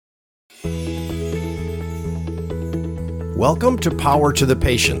Welcome to Power to the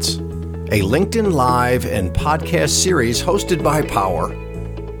Patients, a LinkedIn Live and podcast series hosted by Power,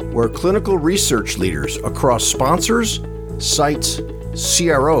 where clinical research leaders across sponsors, sites,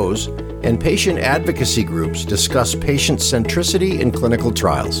 CROs, and patient advocacy groups discuss patient centricity in clinical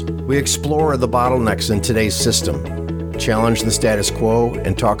trials. We explore the bottlenecks in today's system, challenge the status quo,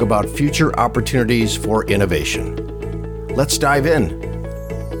 and talk about future opportunities for innovation. Let's dive in.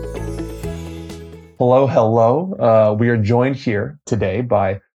 Hello. We are joined here today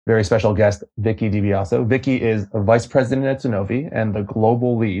by very special guest, Victoria DiBiaso. Vicky is a vice president at Sanofi and the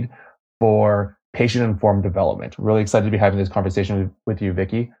global lead for patient-informed development. Really excited to be having this conversation with you,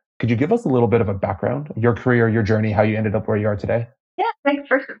 Vicky. Could you give us a little bit of a background, your career, your journey, how you ended up where you are today? Yeah, thanks.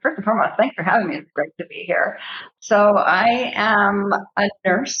 First and foremost, thanks for having me. It's great to be here. So I am a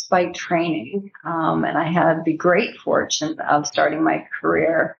nurse by training, and I had the great fortune of starting my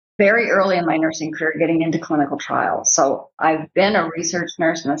career very early in my nursing career, getting into clinical trials. So I've been a research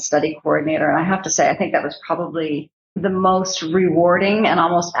nurse and a study coordinator, and I have to say, I think that was probably the most rewarding and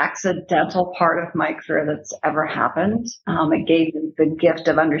almost accidental part of my career that's ever happened. It gave me the gift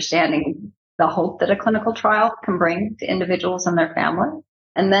of understanding the hope that a clinical trial can bring to individuals and their family.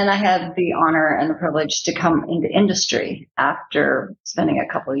 And then I had the honor and the privilege to come into industry after spending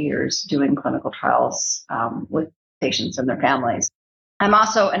a couple of years doing clinical trials with patients and their families. I'm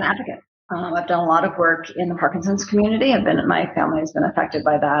also an advocate. I've done a lot of work in the Parkinson's community. My family has been affected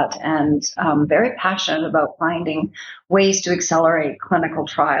by that, and I'm very passionate about finding ways to accelerate clinical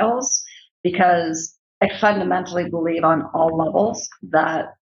trials because I fundamentally believe on all levels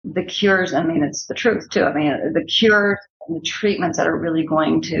that the cures, it's the truth too. The cures and the treatments that are really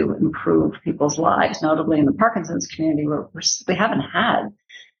going to improve people's lives, notably in the Parkinson's community, where we haven't had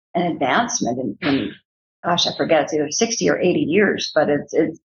an advancement in gosh, I forget, it's either 60 or 80 years, but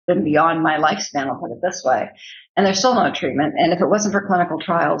it's been beyond my lifespan, I'll put it this way. And there's still no treatment. And if it wasn't for clinical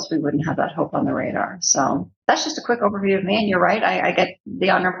trials, we wouldn't have that hope on the radar. So that's just a quick overview of me. And you're right, I get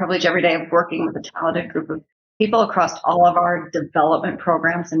the honor and privilege every day of working with a talented group of people across all of our development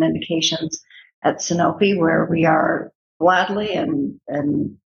programs and indications at Sanofi, where we are gladly and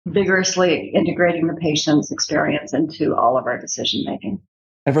vigorously integrating the patient's experience into all of our decision making.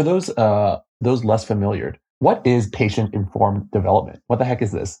 And for those less familiar, what is patient-informed development? What the heck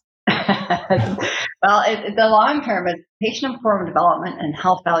is this? Well, the long term is patient-informed development and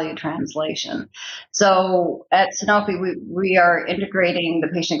health value translation. So at Sanofi, we are integrating the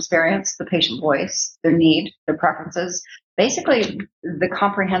patient experience, the patient voice, their need, their preferences, basically the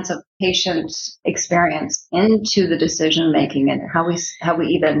comprehensive patient experience into the decision making and how we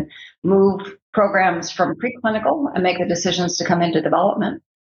even move programs from preclinical and make the decisions to come into development.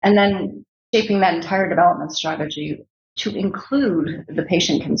 And then shaping that entire development strategy to include the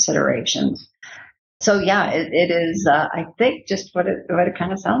patient considerations. So yeah, it is, I think, just what it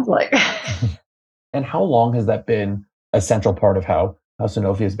kind of sounds like. And how long has that been a central part of how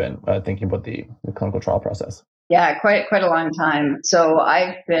Sanofi has been thinking about the clinical trial process? Yeah, quite a long time. So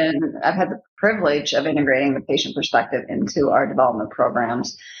I've had the privilege of integrating the patient perspective into our development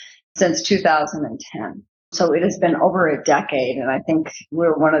programs since 2010. So it has been over a decade, and I think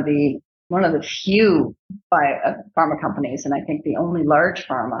we're one of the few pharma companies, and I think the only large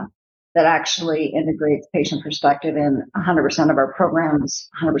pharma that actually integrates patient perspective in 100% of our programs,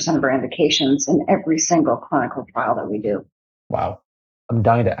 100% of our indications, in every single clinical trial that we do. Wow. I'm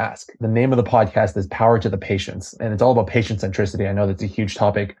dying to ask. The name of the podcast is Power to the Patients, and it's all about patient centricity. I know that's a huge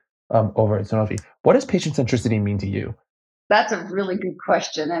topic over at Sanofi. What does patient centricity mean to you? That's a really good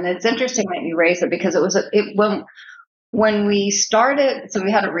question, and it's interesting that you raise it because when we started. So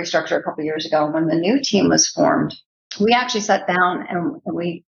we had a restructure a couple of years ago. When the new team was formed, we actually sat down and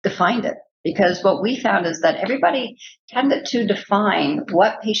we defined it because what we found is that everybody tended to define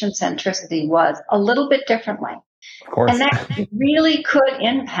what patient centricity was a little bit differently, of course, and that really could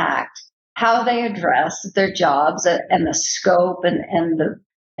impact how they address their jobs and the scope and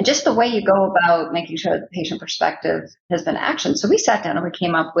just the way you go about making sure that the patient perspective has been actioned. So we sat down and we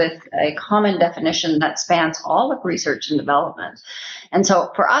came up with a common definition that spans all of research and development. And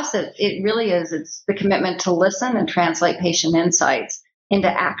so for us, it really is, it's the commitment to listen and translate patient insights into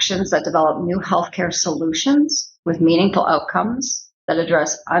actions that develop new healthcare solutions with meaningful outcomes that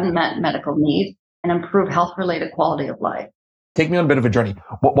address unmet medical needs and improve health-related quality of life. Take me on a bit of a journey.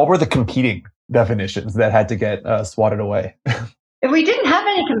 What were the competing definitions that had to get swatted away? We didn't have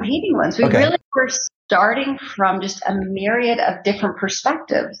any competing ones. We really were starting from just a myriad of different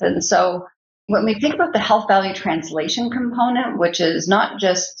perspectives. And so when we think about the health value translation component, which is not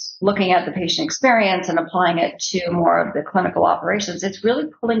just looking at the patient experience and applying it to more of the clinical operations, it's really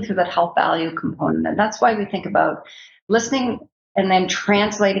pulling through that health value component. And that's why we think about listening and then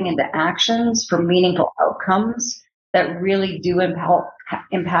translating into actions for meaningful outcomes that really do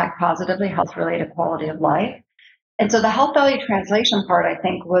impact positively health-related quality of life. And so the health value translation part, I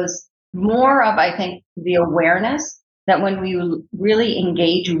think, was more of, the awareness that when we really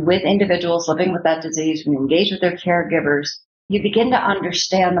engage with individuals living with that disease, when you engage with their caregivers, you begin to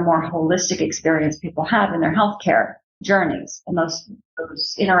understand the more holistic experience people have in their healthcare journeys and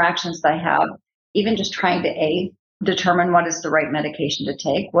those interactions they have, even just trying to determine what is the right medication to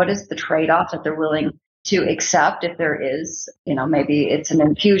take, what is the trade-off that they're willing to accept if there is, maybe it's an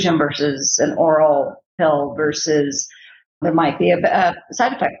infusion versus an oral pill versus there might be a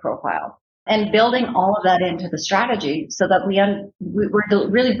side effect profile. And building all of that into the strategy so that we're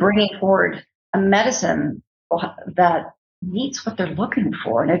really bringing forward a medicine that meets what they're looking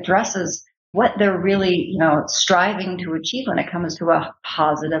for and addresses what they're really, striving to achieve when it comes to a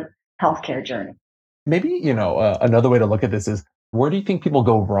positive healthcare journey. Maybe, another way to look at this is, where do you think people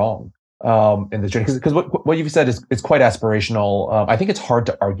go wrong in this journey? Because what you've said is quite aspirational. I think it's hard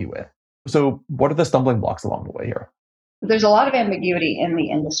to argue with. So what are the stumbling blocks along the way here? There's a lot of ambiguity in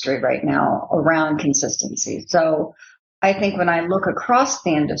the industry right now around consistency. So I think when I look across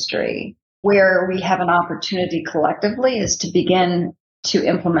the industry, where we have an opportunity collectively is to begin to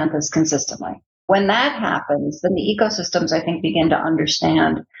implement this consistently. When that happens, then the ecosystems, I think, begin to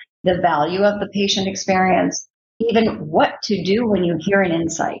understand the value of the patient experience, even what to do when you hear an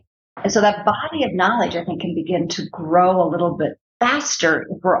insight. And so that body of knowledge, I think, can begin to grow a little bit faster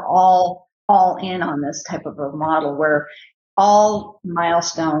if we're all in on this type of a model where all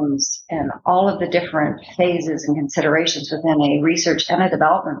milestones and all of the different phases and considerations within a research and a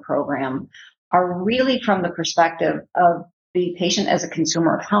development program are really from the perspective of the patient as a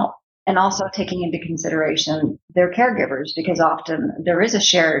consumer of health, and also taking into consideration their caregivers, because often there is a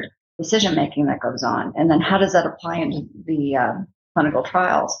shared decision-making that goes on. And then how does that apply into the clinical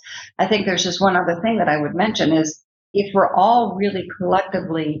trials? I think there's just one other thing that I would mention is if we're all really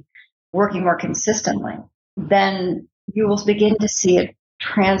collectively working more consistently, then you will begin to see a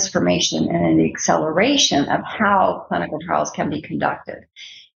transformation and an acceleration of how clinical trials can be conducted.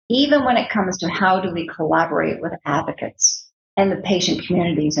 Even when it comes to how do we collaborate with advocates and the patient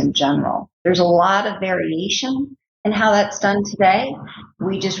communities in general. There's a lot of variation in how that's done today.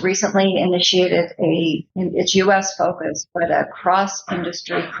 We just recently initiated it's US focused, but a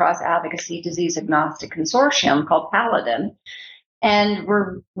cross-industry, cross-advocacy, disease-agnostic consortium called Paladin. And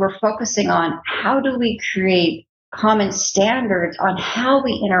we're focusing on how do we create common standards on how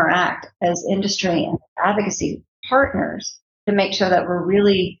we interact as industry and advocacy partners to make sure that we're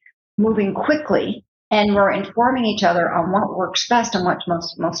really moving quickly and we're informing each other on what works best and what's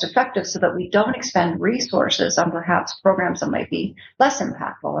most effective, so that we don't expend resources on perhaps programs that might be less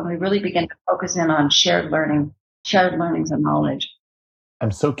impactful, and we really begin to focus in on shared learnings and knowledge.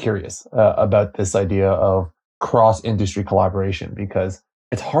 I'm so curious about this idea of cross-industry collaboration, because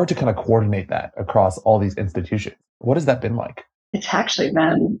it's hard to kind of coordinate that across all these institutions. What has that been like? It's actually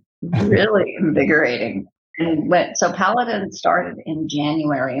been really invigorating. And so Paladin started in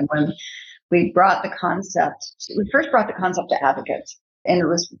January, and when we first brought the concept to advocates, and it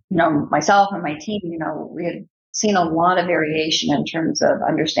was, myself and my team, we had seen a lot of variation in terms of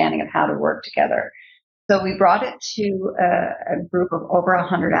understanding of how to work together. So we brought it to a group of over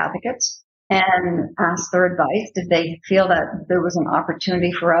 100 advocates and asked their advice. Did they feel that there was an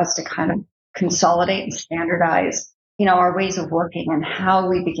opportunity for us to kind of consolidate and standardize, our ways of working and how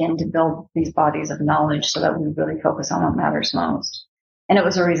we begin to build these bodies of knowledge so that we really focus on what matters most? And it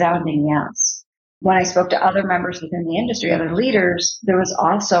was a resounding yes. When I spoke to other members within the industry, other leaders, there was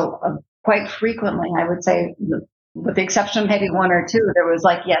also quite frequently, I would say, with the exception of maybe one or two, there was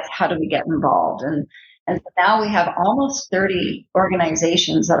like, yes, how do we get involved? And so now we have almost 30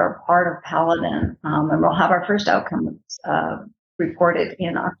 organizations that are part of Paladin, and we'll have our first outcomes reported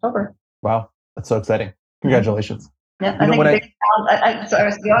in October. Wow, that's so exciting. Congratulations. Yeah, I think the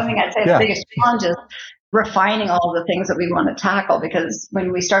only thing I'd say the biggest challenge is refining all the things that we want to tackle, because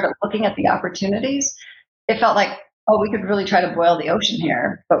when we started looking at the opportunities, it felt like, we could really try to boil the ocean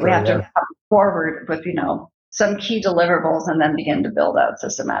here, but we have to come forward with, some key deliverables and then begin to build out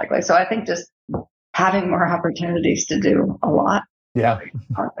systematically. So I think just having more opportunities to do a lot. Yeah.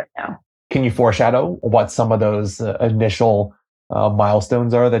 Right now. Can you foreshadow what some of those initial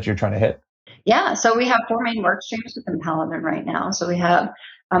milestones are that you're trying to hit? Yeah, so we have 4 main work streams within Paladin right now. So we have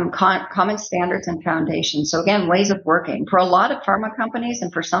common standards and foundations. So again, ways of working. For a lot of pharma companies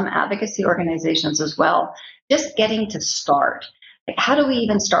and for some advocacy organizations as well, just getting to start. Like, how do we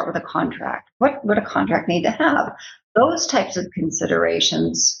even start with a contract? What would a contract need to have? Those types of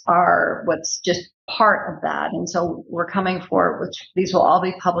considerations are what's just part of that. And so we're coming forward, which these will all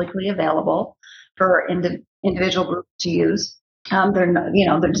be publicly available for individual groups to use.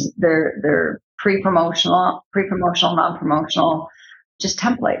 They're pre-promotional, non-promotional, just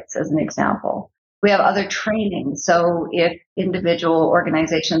templates as an example. We have other training. So if individual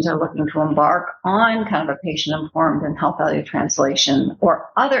organizations are looking to embark on kind of a patient-informed and health value translation or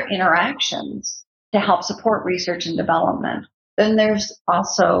other interactions to help support research and development, then there's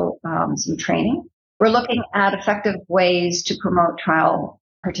also some training. We're looking at effective ways to promote trial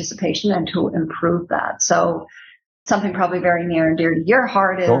participation and to improve that. So something probably very near and dear to your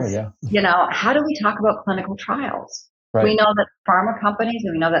heart is, how do we talk about clinical trials? Right. We know that pharma companies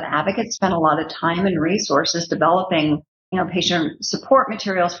and we know that advocates spend a lot of time and resources developing, patient support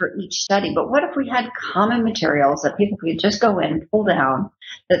materials for each study. But what if we had common materials that people could just go in, pull down,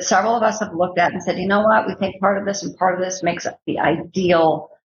 that several of us have looked at and said, you know what, we think part of this and part of this makes up the ideal,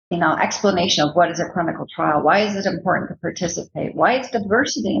 explanation of what is a clinical trial. Why is it important to participate? Why is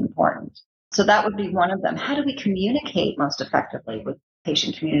diversity important? So that would be one of them. How do we communicate most effectively with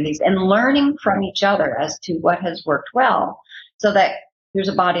patient communities and learning from each other as to what has worked well, so that there's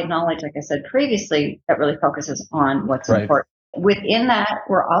a body of knowledge, like I said previously, that really focuses on what's important. Within that,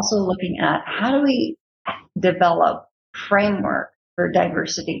 we're also looking at how do we develop framework for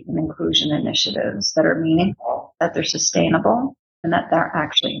diversity and inclusion initiatives that are meaningful, that they're sustainable, and that they're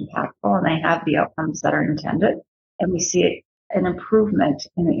actually impactful, and they have the outcomes that are intended. And we see an improvement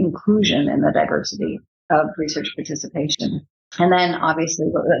in the inclusion and the diversity of research participation. And then obviously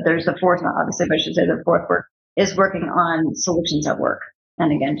there's the fourth, obviously, but I should say the fourth work is working on solutions at work.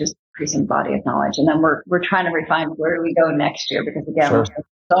 And again, just increasing body of knowledge. And then we're trying to refine where do we go next year, because again, we have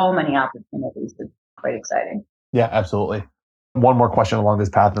so many opportunities. It's quite exciting. Yeah, absolutely. One more question along this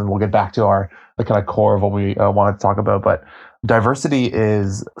path, and we'll get back to the kind of core of what we want to talk about. But diversity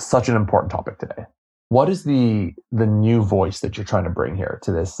is such an important topic today. What is the new voice that you're trying to bring here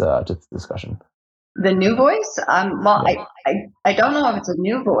to this discussion? The new voice? I don't know if it's a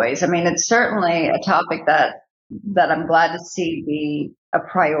new voice. I mean, it's certainly a topic that I'm glad to see be a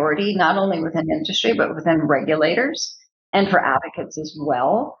priority, not only within industry, but within regulators and for advocates as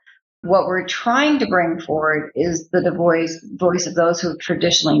well. What we're trying to bring forward is the voice of those who have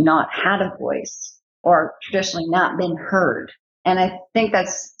traditionally not had a voice or traditionally not been heard. And I think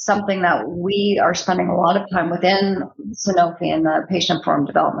that's something that we are spending a lot of time within Sanofi and the Patient-Informed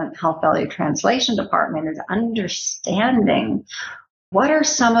Development Health Value Translation Department, is understanding what are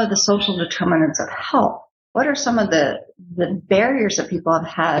some of the social determinants of health? What are some of the barriers that people have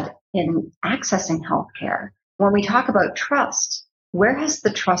had in accessing healthcare? When we talk about trust, where has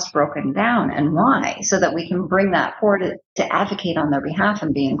the trust broken down and why? So that we can bring that forward to advocate on their behalf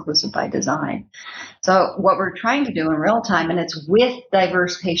and be inclusive by design. So what we're trying to do in real time, and it's with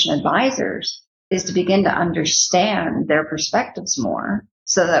diverse patient advisors, is to begin to understand their perspectives more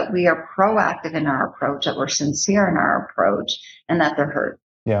so that we are proactive in our approach, that we're sincere in our approach, and that they're heard.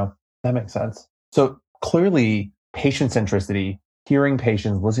 Yeah, that makes sense. So clearly, patient centricity, hearing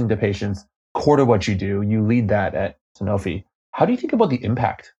patients, listening to patients, core to what you do. You lead that at Sanofi. How do you think about the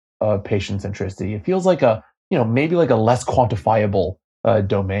impact of patient centricity? It feels like maybe like a less quantifiable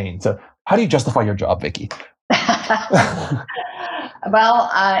domain. So how do you justify your job, Vicky? Well,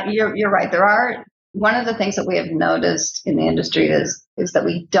 you're right. One of the things that we have noticed in the industry is that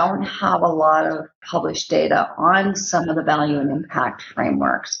we don't have a lot of published data on some of the value and impact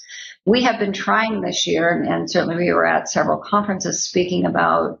frameworks. We have been trying this year, and certainly we were at several conferences speaking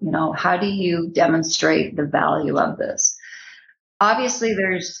about, how do you demonstrate the value of this? Obviously,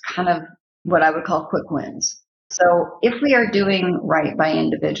 there's kind of what I would call quick wins. So if we are doing right by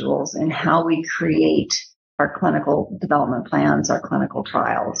individuals in how we create our clinical development plans, our clinical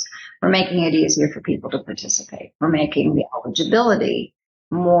trials, we're making it easier for people to participate. We're making the eligibility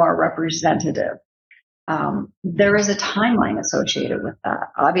more representative. There is a timeline associated with that.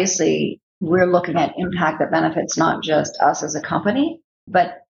 Obviously, we're looking at impact that benefits not just us as a company,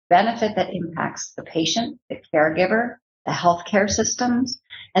 but benefit that impacts the patient, the caregiver, the healthcare systems.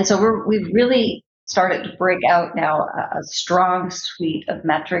 And so we've really started to break out now a strong suite of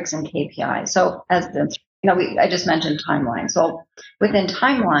metrics and KPIs. So I just mentioned timelines. So within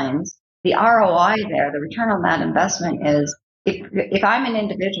timelines, the ROI there, the return on that investment is if I'm an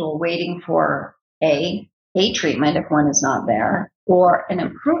individual waiting for a treatment, if one is not there, or an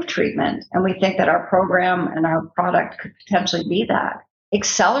improved treatment, and we think that our program and our product could potentially be that,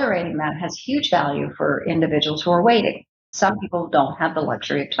 accelerating that has huge value for individuals who are waiting. Some people don't have the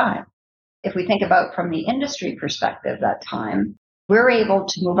luxury of time. If we think about from the industry perspective, that time, we're able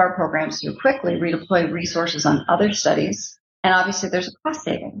to move our programs through quickly, redeploy resources on other studies, and obviously there's a cost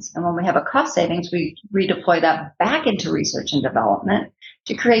savings. And when we have a cost savings, we redeploy that back into research and development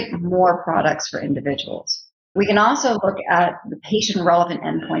to create more products for individuals. We can also look at the patient-relevant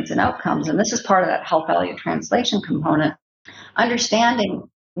endpoints and outcomes, and this is part of that health value translation component, understanding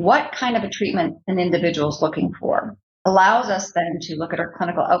what kind of a treatment an individual is looking for allows us then to look at our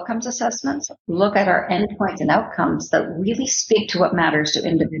clinical outcomes assessments, look at our endpoints and outcomes that really speak to what matters to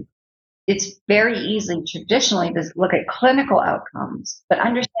individuals. It's very easy traditionally to look at clinical outcomes, but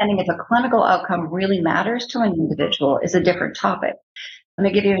understanding if a clinical outcome really matters to an individual is a different topic. Let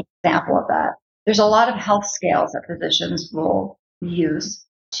me give you an example of that. There's a lot of health scales that physicians will use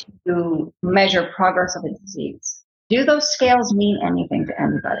to measure progress of a disease. Do those scales mean anything to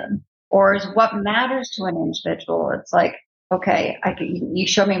anybody? Or is what matters to an individual, it's like, okay, you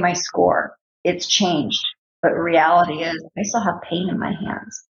show me my score, it's changed. But reality is, I still have pain in my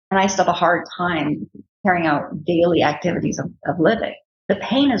hands, and I still have a hard time carrying out daily activities of living. The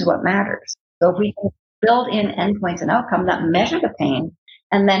pain is what matters. So if we can build in endpoints and outcomes that measure the pain,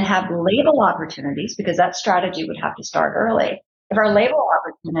 and then have label opportunities, because that strategy would have to start early. If our label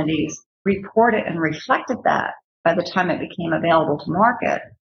opportunities reported and reflected that by the time it became available to market,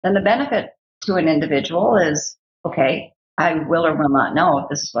 then the benefit to an individual is, okay, I will or will not know if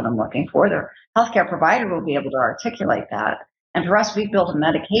this is what I'm looking for. The healthcare provider will be able to articulate that. And for us, we've built a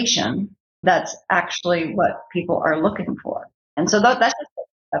medication that's actually what people are looking for. And so that's just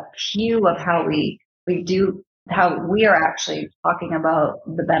a few of how we are actually talking about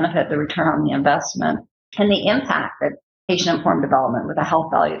the benefit, the return on the investment, and the impact that patient-informed development with a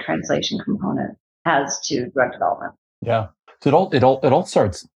health value translation component has to drug development. Yeah. So it all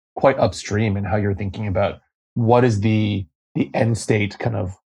starts quite upstream in how you're thinking about what is the end state kind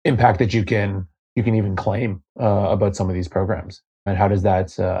of impact that you can even claim about some of these programs, and how does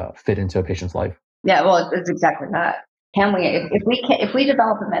that fit into a patient's life? Yeah, well, it's exactly that. Can we, if we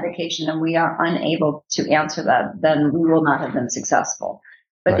develop a medication and we are unable to answer that, then we will not have been successful.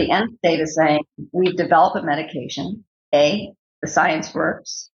 But the end state is saying we've developed a medication. The science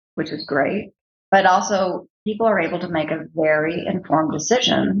works, which is great, but also people are able to make a very informed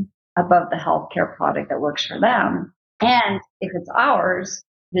decision about the healthcare product that works for them. And if it's ours,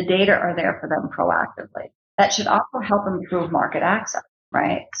 the data are there for them proactively. That should also help improve market access,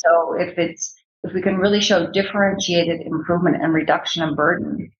 right? So if we can really show differentiated improvement and reduction in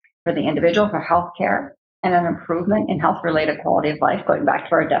burden for the individual for healthcare, and an improvement in health-related quality of life, going back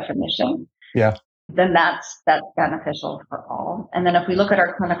to our definition, then that's beneficial for all. And then if we look at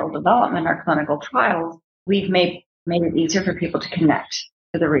our clinical development, our clinical trials, we've made it easier for people to connect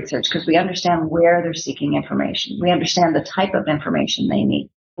to the research because we understand where they're seeking information. We understand the type of information they need.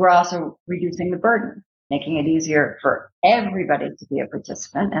 We're also reducing the burden, making it easier for everybody to be a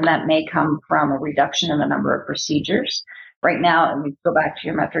participant. And that may come from a reduction in the number of procedures. Right now, and we go back to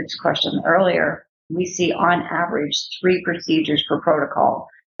your metrics question earlier, we see on average 3 procedures per protocol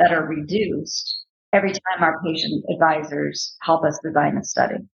that are reduced every time our patient advisors help us design a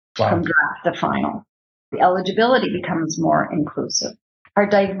study from draft to final. The eligibility becomes more inclusive. Our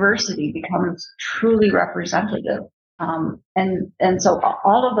diversity becomes truly representative. And so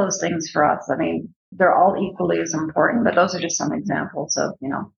all of those things for us, I mean, they're all equally as important, but those are just some examples of,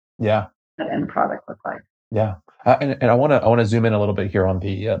 what the end product look like. Yeah. And I want to zoom in a little bit here on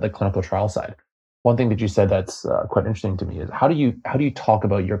the clinical trial side. One thing that you said that's quite interesting to me is how do you talk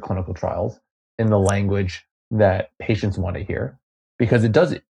about your clinical trials in the language that patients want to hear? Because it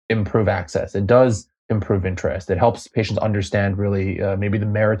does improve access. It does improve interest. It helps patients understand really maybe the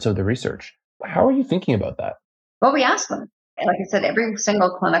merits of the research. How are you thinking about that? Well, we ask them. Like I said, every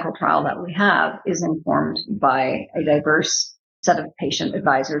single clinical trial that we have is informed by a diverse set of patient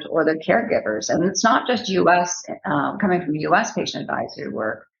advisors or their caregivers. And it's not just U.S., coming from U.S. patient advisory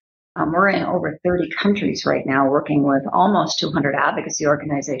work. We're in over 30 countries right now working with almost 200 advocacy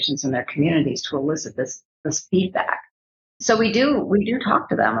organizations in their communities to elicit this feedback. So we do talk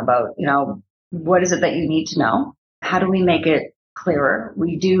to them about, what is it that you need to know? How do we make it clearer?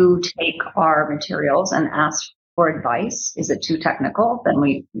 We do take our materials and ask for advice. Is it too technical? Then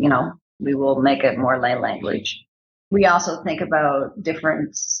we will make it more lay language. We also think about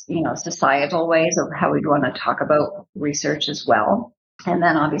different, societal ways of how we'd want to talk about research as well. And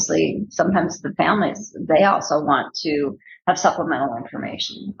then obviously sometimes the families, they also want to have supplemental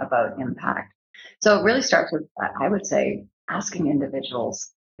information about impact. So it really starts with, I would say, asking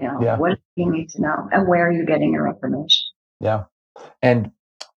individuals, what do you need to know and where are you getting your information? Yeah. And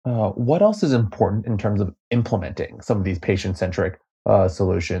what else is important in terms of implementing some of these patient-centric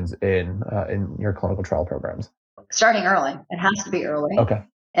solutions in your clinical trial programs? starting early. It has to be early. Okay.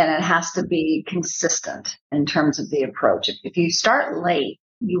 And it has to be consistent in terms of the approach. If you start late,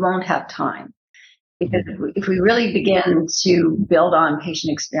 you won't have time. Because if we really begin to build on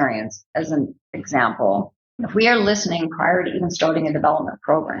patient experience, as an example, if we are listening prior to even starting a development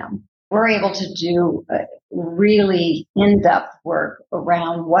program, we're able to do really in-depth work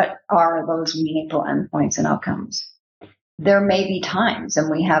around what are those meaningful endpoints and outcomes. There may be times,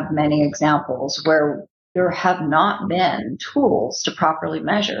 and we have many examples, where there have not been tools to properly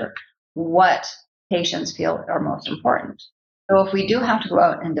measure what patients feel are most important. So if we do have to go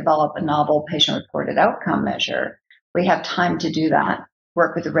out and develop a novel patient-reported outcome measure, we have time to do that,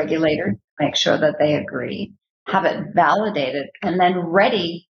 work with the regulator, make sure that they agree, have it validated, and then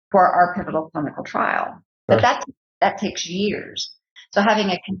ready for our pivotal clinical trial. But that takes years. So having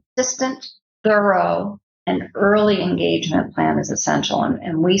a consistent, thorough, and early engagement plan is essential.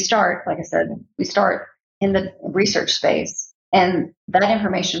 And we start, like I said, in the research space, and that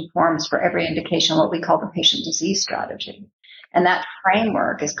information forms for every indication what we call the patient disease strategy. And that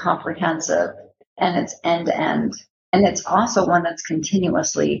framework is comprehensive and it's end-to-end. And it's also one that's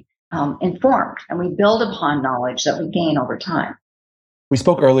continuously informed. And we build upon knowledge that we gain over time. We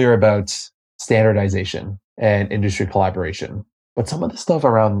spoke earlier about standardization and industry collaboration, but some of the stuff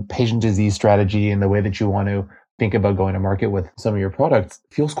around patient disease strategy and the way that you want to think about going to market with some of your products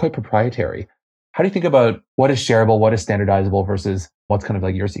feels quite proprietary. How do you think about what is shareable, what is standardizable versus what's kind of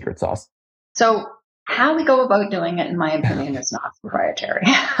like your secret sauce? So how we go about doing it, in my opinion, is not proprietary.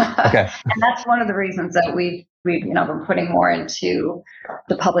 Okay. And that's one of the reasons that we've been putting more into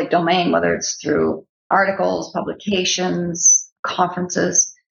the public domain, whether it's through articles, publications,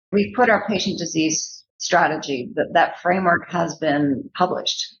 conferences. We put our patient disease strategy, that framework has been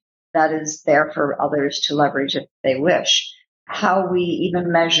published. That is there for others to leverage if they wish. How we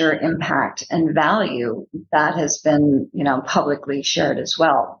even measure impact and value, that has been, publicly shared as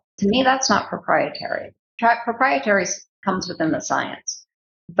well. To me, that's not proprietary. Proprietary comes within the science.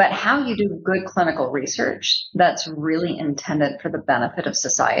 But how you do good clinical research that's really intended for the benefit of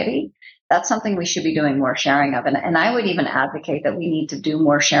society, that's something we should be doing more sharing of. And I would even advocate that we need to do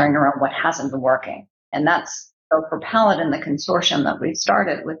more sharing around what hasn't been working. And that's so for Palette and the consortium that we've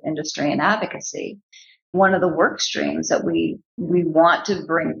started with industry and advocacy. One of the work streams that we want to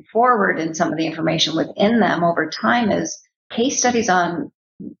bring forward in some of the information within them over time is case studies on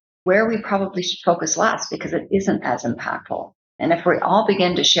where we probably should focus less because it isn't as impactful. And if we all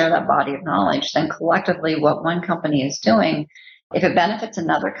begin to share that body of knowledge, then collectively what one company is doing, if it benefits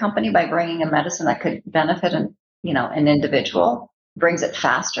another company by bringing a medicine that could benefit an individual, brings it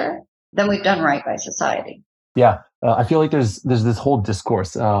faster, then we've done right by society. Yeah, I feel like there's this whole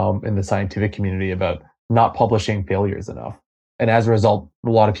discourse in the scientific community about not publishing failures enough. And as a result, a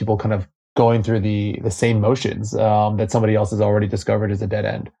lot of people kind of going through the same motions that somebody else has already discovered as a dead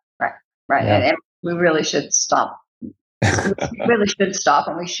end. Right. Yeah. And we really should stop. We really should stop,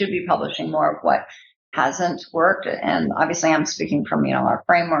 and we should be publishing more of what hasn't worked. And obviously I'm speaking from, our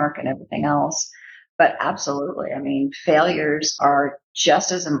framework and everything else. But absolutely, failures are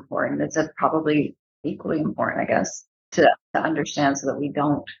just as important. It's probably equally important, I guess, to understand so that we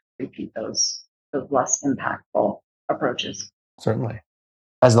don't repeat those less impactful approaches. Certainly.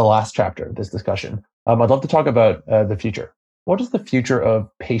 As the last chapter of this discussion, I'd love to talk about the future. What does the future of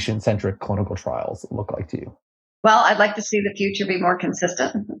patient-centric clinical trials look like to you? Well, I'd like to see the future be more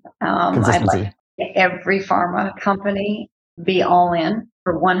consistent. Consistency. I'd like every pharma company be all in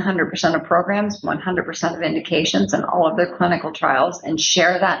for 100% of programs, 100% of indications, and all of their clinical trials, and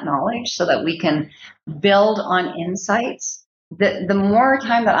share that knowledge so that we can build on insights. The more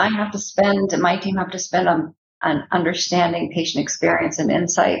time that I have to spend, and my team have to spend on understanding patient experience and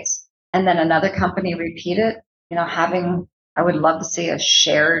insights, and then another company repeat it, I would love to see a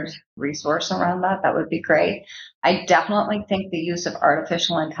shared resource around that. That would be great. I definitely think the use of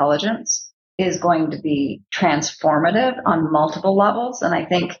artificial intelligence is going to be transformative on multiple levels. And I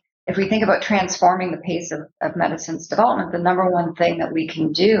think if we think about transforming the pace of medicine's development, the number one thing that we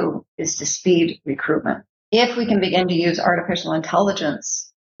can do is to speed recruitment. If we can begin to use artificial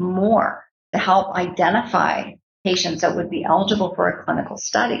intelligence more to help identify patients that would be eligible for a clinical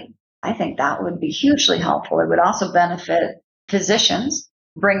study, I think that would be hugely helpful. It would also benefit physicians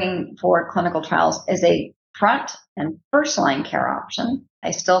bringing forward clinical trials as a front and first line care option.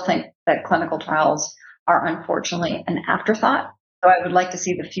 I still think that clinical trials are unfortunately an afterthought. So I would like to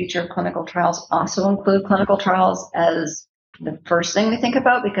see the future of clinical trials also include clinical trials as the first thing we think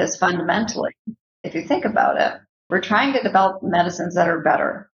about, because fundamentally, if you think about it, we're trying to develop medicines that are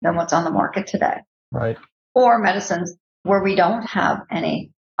better than what's on the market today. Right. Or medicines where we don't have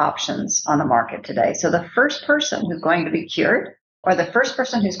any options on the market today. So the first person who's going to be cured, or the first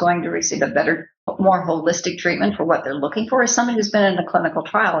person who's going to receive a better, more holistic treatment for what they're looking for, is somebody who's been in a clinical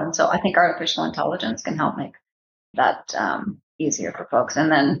trial. And so I think artificial intelligence can help make that easier for folks.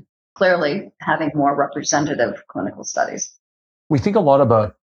 And then clearly having more representative clinical studies. We think a lot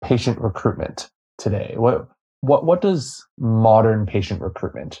about patient recruitment today. What does modern patient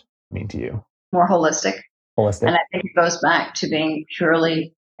recruitment mean to you? More holistic. Holistic. And I think it goes back to being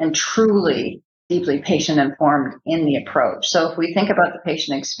purely and truly deeply patient-informed in the approach. So if we think about the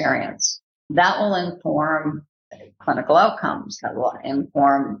patient experience, that will inform clinical outcomes, that will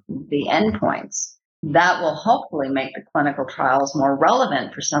inform the endpoints, that will hopefully make the clinical trials more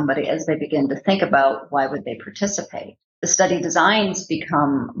relevant for somebody as they begin to think about why would they participate. The study designs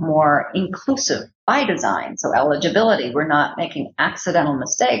become more inclusive by design. So eligibility, we're not making accidental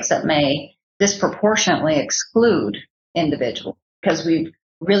mistakes that may disproportionately exclude individuals because we've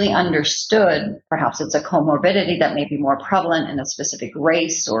really understood perhaps it's a comorbidity that may be more prevalent in a specific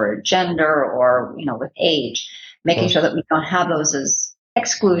race or gender or, with age. Making sure that we don't have those as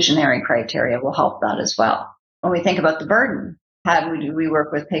exclusionary criteria will help that as well. When we think about the burden, how do we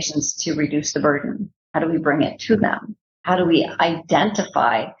work with patients to reduce the burden? How do we bring it to them? How do we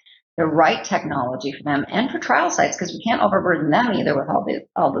identify the right technology for them and for trial sites? Because we can't overburden them either with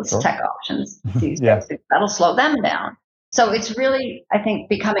all these tech options these days. That'll slow them down. So it's really, I think,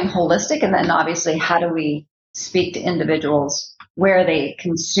 becoming holistic. And then obviously, how do we speak to individuals? Where are they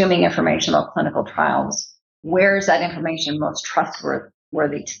consuming information about clinical trials? Where is that information most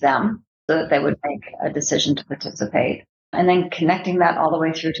trustworthy to them so that they would make a decision to participate? And then connecting that all the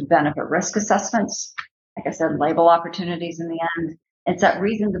way through to benefit risk assessments. Like I said, label opportunities in the end. It's that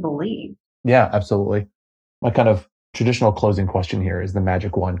reason to believe. Yeah, absolutely. My kind of traditional closing question here is the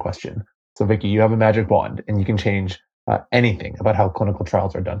magic wand question. So Vicki, you have a magic wand and you can change anything about how clinical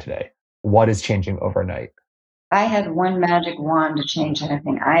trials are done today. What is changing overnight? I had one magic wand to change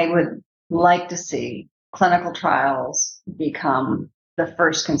anything. I would like to see clinical trials become the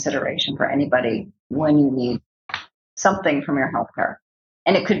first consideration for anybody when you need something from your healthcare.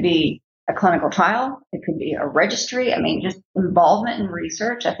 And it could be a clinical trial. It could be a registry. I mean, just involvement in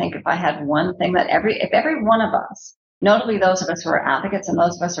research. I think if I had one thing that if every one of us, notably those of us who are advocates and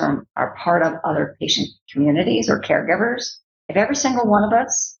those of us who are part of other patient communities or caregivers, if every single one of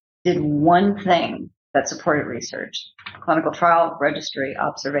us did one thing that supported research, clinical trial, registry,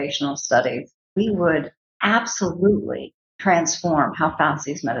 observational studies, we would absolutely transform how fast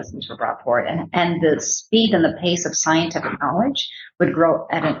these medicines were brought forward. And the speed and the pace of scientific knowledge would grow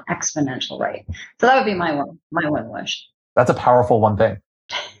at an exponential rate. So that would be my one wish. That's a powerful one thing.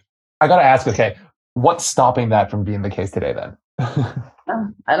 I got to ask, okay, what's stopping that from being the case today then?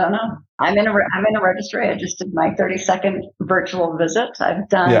 I don't know. I'm in a registry. I just did my 30-second virtual visit. I've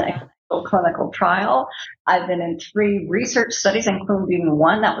done a clinical trial. I've been in 3 research studies, including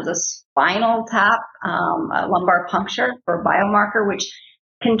one that was a spinal tap, a lumbar puncture for a biomarker, which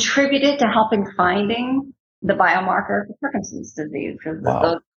contributed to helping finding the biomarker for Parkinson's disease.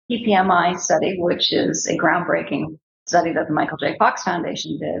 The PPMI study, which is a groundbreaking study that the Michael J. Fox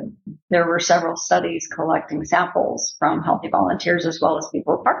Foundation did, there were several studies collecting samples from healthy volunteers as well as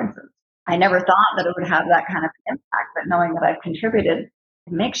people with Parkinson's. I never thought that it would have that kind of impact, but knowing that I've contributed,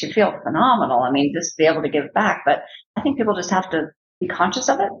 it makes you feel phenomenal. I mean, just be able to give back. But I think people just have to be conscious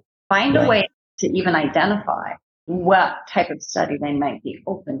of it, find a way to even identify what type of study they might be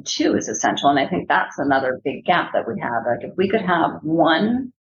open to is essential. And I think that's another big gap that we have. Like if we could have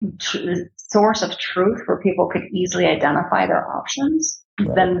one source of truth where people could easily identify their options,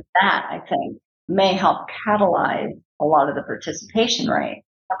 then that, I think, may help catalyze a lot of the participation rate.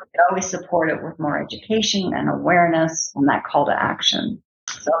 We could always support it with more education and awareness and that call to action.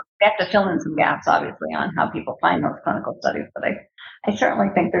 So we have to fill in some gaps, obviously, on how people find those clinical studies. But I certainly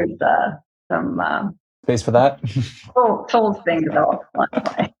think there's some space for that. tools being developed.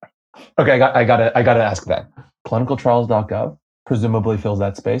 Okay, I gotta ask that. Clinicaltrials.gov presumably fills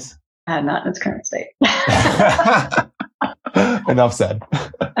that space. Not in its current state. Enough said.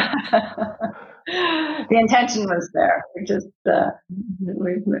 The intention was there. We just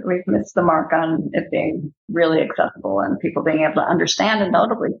we've missed the mark on it being really accessible and people being able to understand and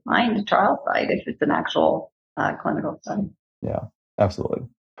notably find a trial site if it's an actual clinical study. Yeah, absolutely.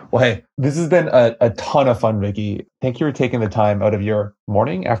 Well, hey, this has been a ton of fun, Vicki. Thank you for taking the time out of your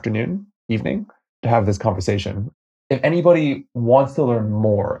morning, afternoon, evening to have this conversation. If anybody wants to learn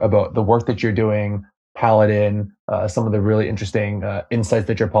more about the work that you're doing, Paladin, some of the really interesting insights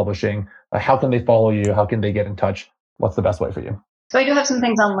that you're publishing, how can they follow you? How can they get in touch? What's the best way for you? So I do have some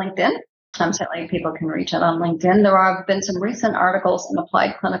things on LinkedIn. certainly people can reach out on LinkedIn. There have been some recent articles in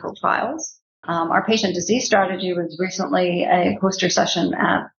applied clinical trials. Our patient disease strategy was recently a poster session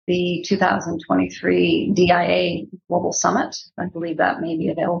at the 2023 DIA Global Summit. I believe that may be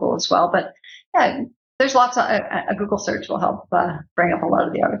available as well. But yeah, there's lots of a Google search will help bring up a lot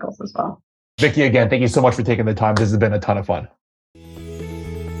of the articles as well. Vicki, again, thank you so much for taking the time. This has been a ton of fun.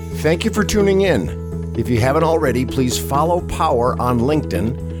 Thank you for tuning in. If you haven't already, please follow Power on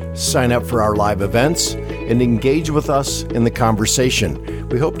LinkedIn, sign up for our live events, and engage with us in the conversation.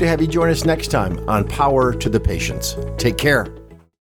 We hope to have you join us next time on Power to the Patients. Take care.